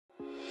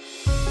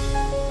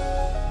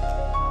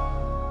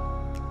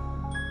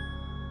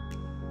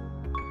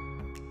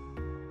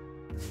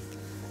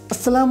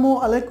Assalamu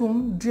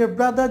alaikum, dear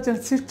brothers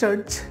and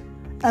sisters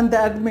and the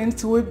admins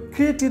who have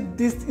created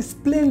this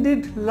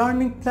splendid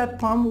learning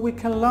platform. We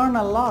can learn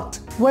a lot.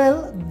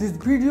 Well, this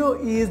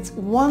video is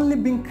only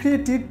being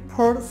created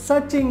for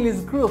Search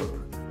English group.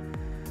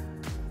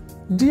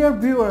 Dear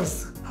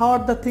viewers, how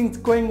are the things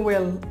going?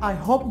 Well, I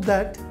hope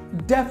that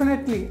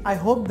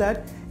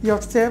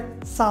you're safe,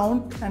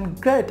 sound and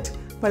great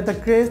by the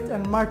grace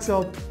and mercy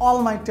of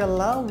Almighty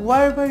Allah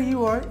wherever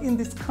you are in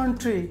this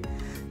country.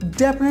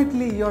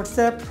 Definitely you're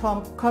safe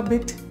from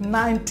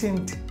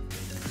COVID-19.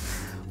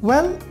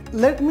 Well,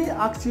 let me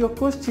ask you a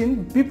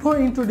question before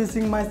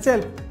introducing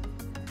myself.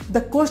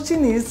 The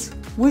question is,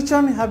 which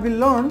one have you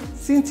learned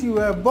since you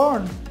were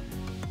born?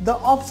 The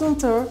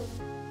options are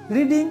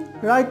reading,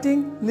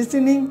 writing,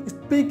 listening,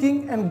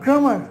 speaking and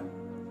grammar.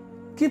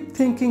 Keep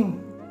thinking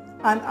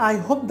and I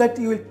hope that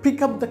you will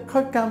pick up the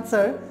correct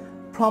answer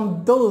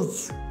from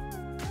those.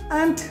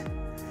 And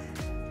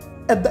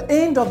at the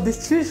end of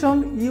this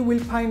session, you will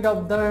find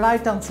out the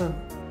right answer.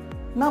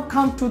 Now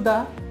come to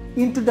the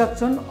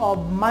introduction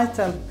of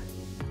myself.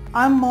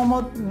 I'm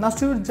Mohammad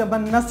Nasir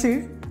Jaban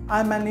Nasir.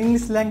 I'm an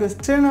English language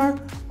trainer,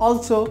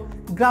 also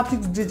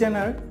graphics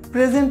designer,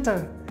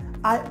 presenter.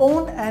 I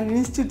own an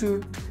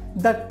institute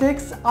that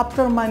takes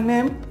after my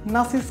name,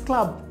 Nasir's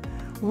Club,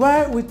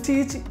 where we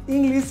teach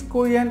English,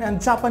 Korean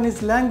and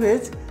Japanese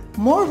language.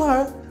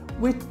 Moreover,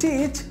 we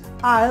teach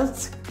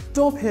IELTS,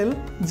 TOEFL,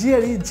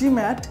 GRE,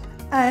 GMAT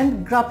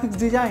and graphics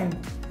design.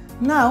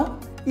 Now,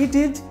 it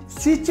is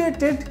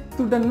situated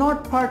to the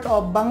north part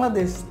of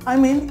Bangladesh.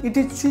 It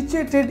is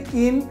situated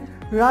in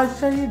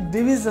Rajshahi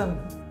division.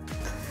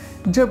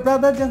 Dear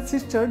brothers and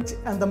sisters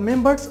and the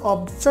members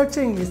of Search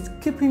English,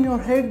 keep in your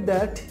head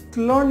that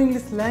to learn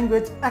English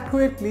language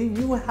accurately,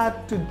 you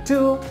have to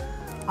do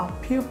a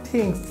few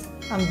things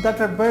and that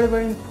are very,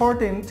 very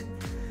important.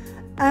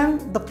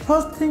 And the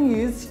first thing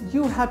is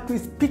you have to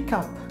speak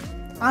up.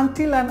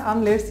 Until and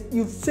unless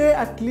you say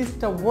at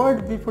least a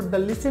word before the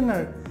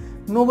listener,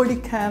 nobody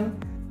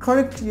can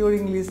correct your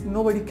English,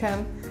 nobody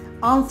can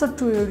answer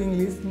to your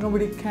English,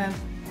 nobody can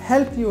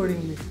help your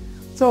English.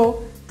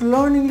 So to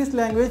learn English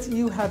language,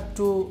 you have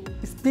to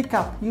speak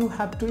up, you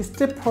have to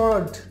step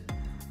forward.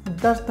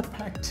 That's the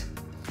fact.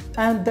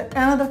 And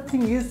another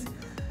thing is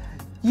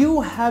you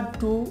have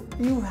to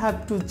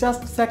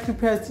just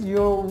sacrifice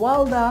your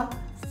all the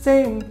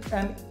saying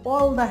and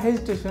all the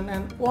hesitation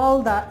and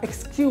all the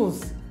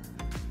excuse.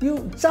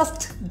 You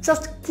just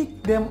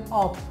kick them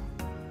off,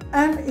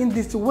 and in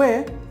this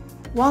way,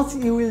 once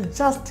you will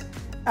just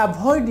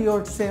avoid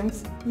your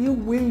sames, you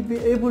will be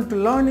able to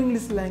learn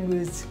English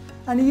language.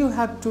 And you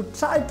have to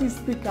try to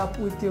speak up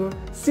with your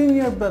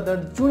senior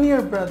brothers,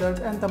 junior brothers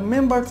and the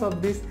members of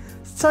this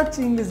Search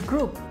English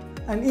group.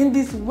 And in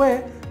this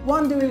way,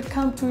 one day will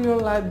come to your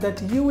life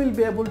that you will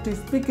be able to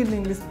speak in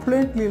English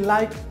fluently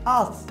like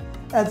us,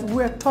 as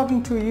we are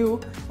talking to you,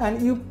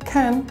 and you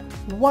can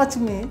watch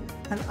me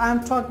and I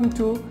am talking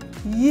to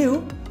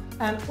you.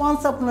 And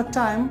once upon a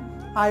time,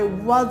 I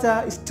was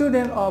a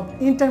student of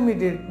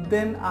intermediate.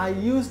 Then I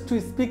used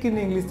to speak in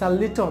English a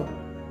little,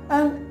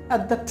 and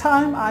at the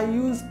time I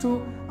used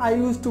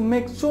to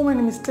make so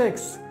many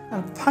mistakes.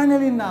 And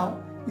finally now,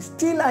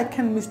 still I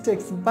can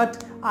mistakes,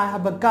 but I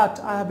have a gut,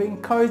 I have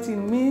encouraged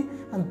in me,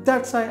 and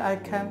that's why I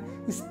can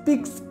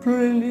speak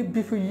fluently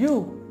before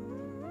you.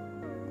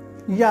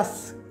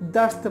 Yes,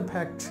 that's the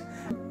fact.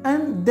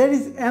 And there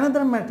is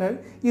another matter,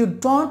 you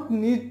don't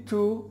need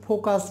to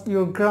focus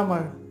your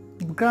grammar.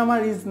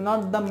 Grammar is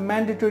not the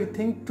mandatory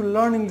thing to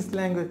learn English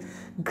language.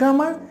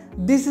 Grammar,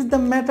 this is the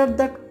matter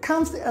that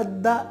comes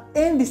at the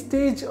end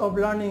stage of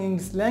learning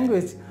English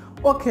language.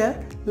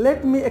 Okay,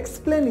 let me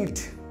explain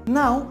it.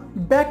 Now,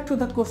 back to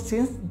the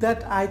questions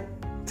that I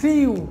threw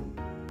you.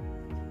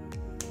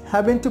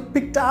 Haven't you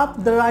picked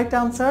up the right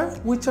answer?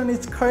 Which one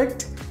is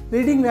correct?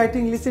 Reading,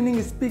 writing,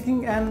 listening,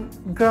 speaking and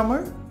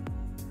grammar?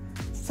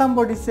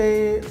 Somebody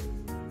say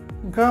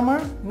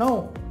grammar?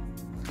 No.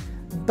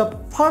 The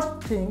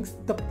first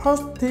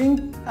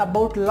thing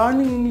about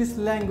learning English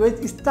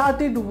language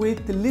started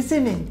with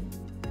listening.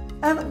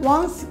 And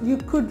once you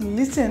could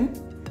listen,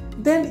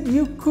 then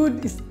you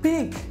could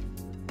speak.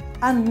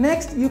 And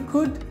next you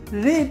could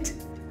read.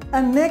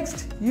 And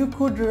next you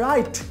could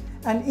write.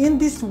 And in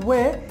this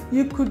way,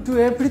 you could do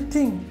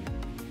everything.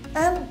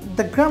 And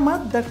the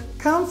grammar that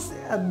comes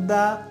at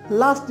the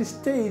last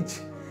stage.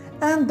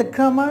 And the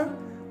grammar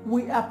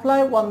we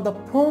apply on the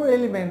four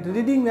elements: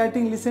 reading,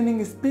 writing,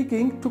 listening,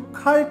 speaking, to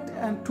correct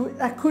and to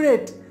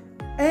accurate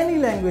any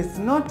language,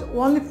 not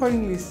only for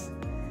English.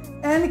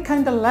 Any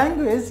kind of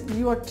language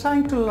you are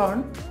trying to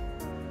learn,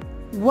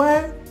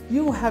 where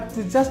you have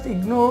to just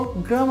ignore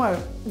grammar.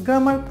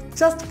 Grammar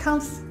just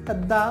comes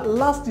at the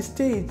last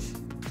stage.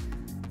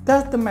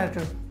 That's the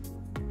matter.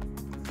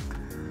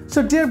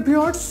 So dear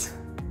viewers,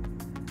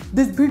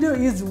 this video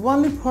is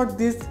only for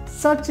this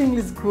Search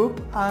English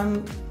group,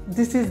 and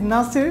this is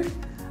Nasir.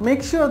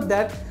 Make sure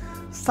that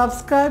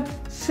subscribe,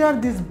 share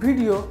this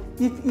video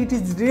if it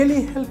is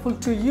really helpful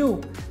to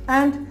you,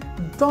 and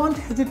don't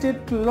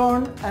hesitate to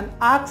learn and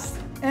ask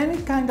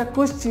any kind of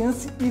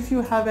questions. If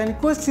you have any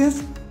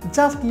questions,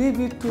 Just leave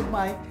it to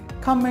my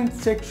comment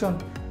section,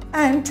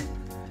 and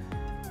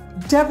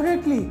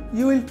definitely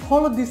you will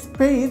follow this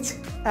page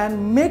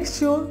and make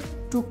sure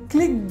to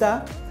click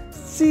the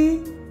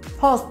see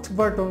first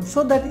button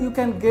so that you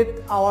can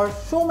get our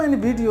so many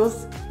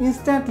videos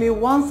instantly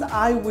once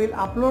I will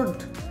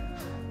upload.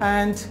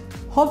 And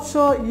hope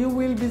so you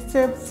will be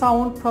safe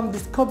sound from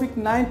this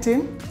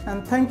COVID-19,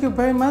 and thank you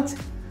very much.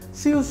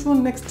 See you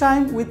soon next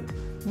time with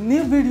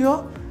new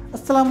video.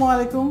 Assalamu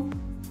alaikum.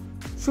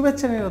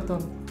 Shubhechha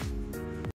niraton.